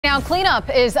Now, cleanup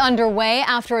is underway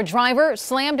after a driver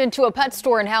slammed into a pet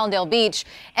store in Hallandale Beach,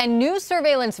 and new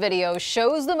surveillance video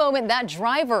shows the moment that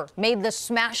driver made the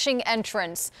smashing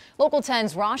entrance. Local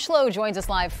 10's Rosh Lowe joins us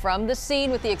live from the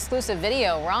scene with the exclusive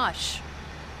video. Rosh.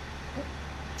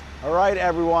 All right,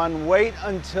 everyone, wait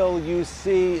until you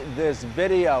see this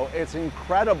video. It's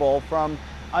incredible from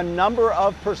a number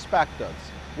of perspectives.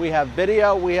 We have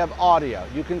video, we have audio.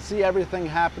 You can see everything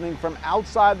happening from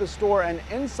outside the store and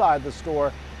inside the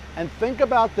store. And think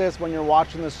about this when you're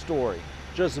watching this story.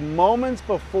 Just moments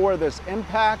before this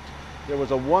impact, there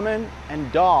was a woman and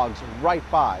dogs right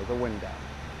by the window.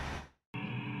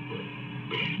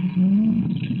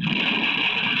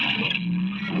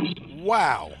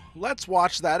 Wow, let's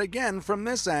watch that again from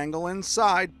this angle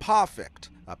inside Pawfect,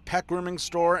 a pet grooming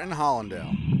store in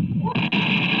Hallandale.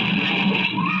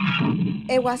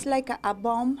 It was like a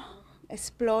bomb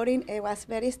exploding. It was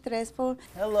very stressful.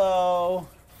 Hello.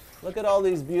 Look at all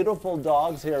these beautiful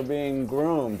dogs here being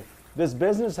groomed. This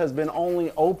business has been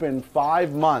only open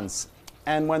 5 months.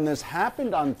 And when this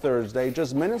happened on Thursday,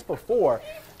 just minutes before,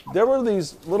 there were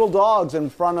these little dogs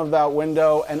in front of that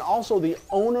window, and also the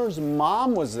owner's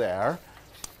mom was there.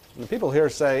 And the people here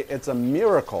say it's a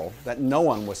miracle that no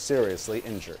one was seriously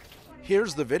injured.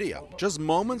 Here's the video. Just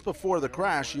moments before the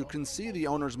crash, you can see the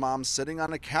owner's mom sitting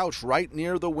on a couch right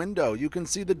near the window. You can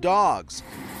see the dogs.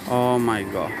 Oh my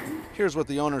God. Here's what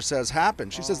the owner says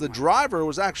happened. She says the driver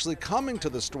was actually coming to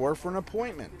the store for an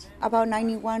appointment. About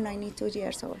 91, 92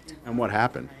 years old. And what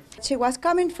happened? She was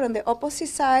coming from the opposite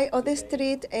side of the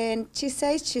street, and she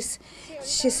says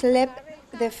she slept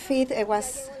the feet. It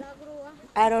was,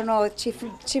 I don't know,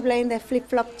 she blamed the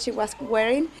flip-flop she was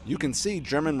wearing. You can see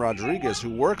German Rodriguez,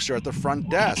 who works here at the front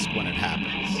desk when it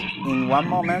happens. In one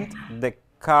moment, the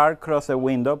car crossed the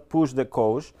window, pushed the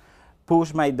coach,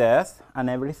 pushed my desk and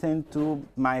everything to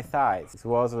my thighs. It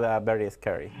was very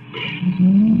scary.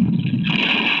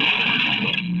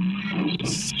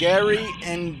 Scary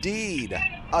indeed.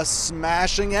 A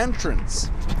smashing entrance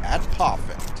at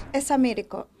Pawfect. It's a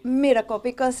miracle,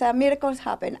 because miracles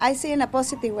happen. I see in a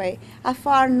positive way. As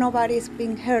far, nobody's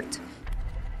been hurt.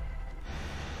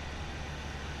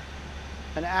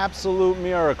 An absolute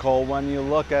miracle when you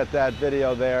look at that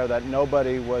video there, that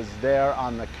nobody was there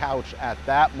on the couch at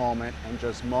that moment, and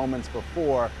just moments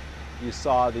before you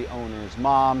saw the owner's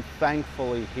mom.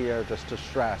 Thankfully here, just to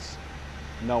stress,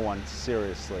 no one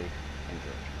seriously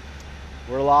injured.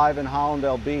 We're live in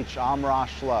Hallandale Beach. I'm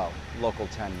Rosh Lowe, Local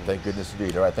 10 News. Thank goodness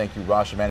indeed. All right, thank you, Rosh.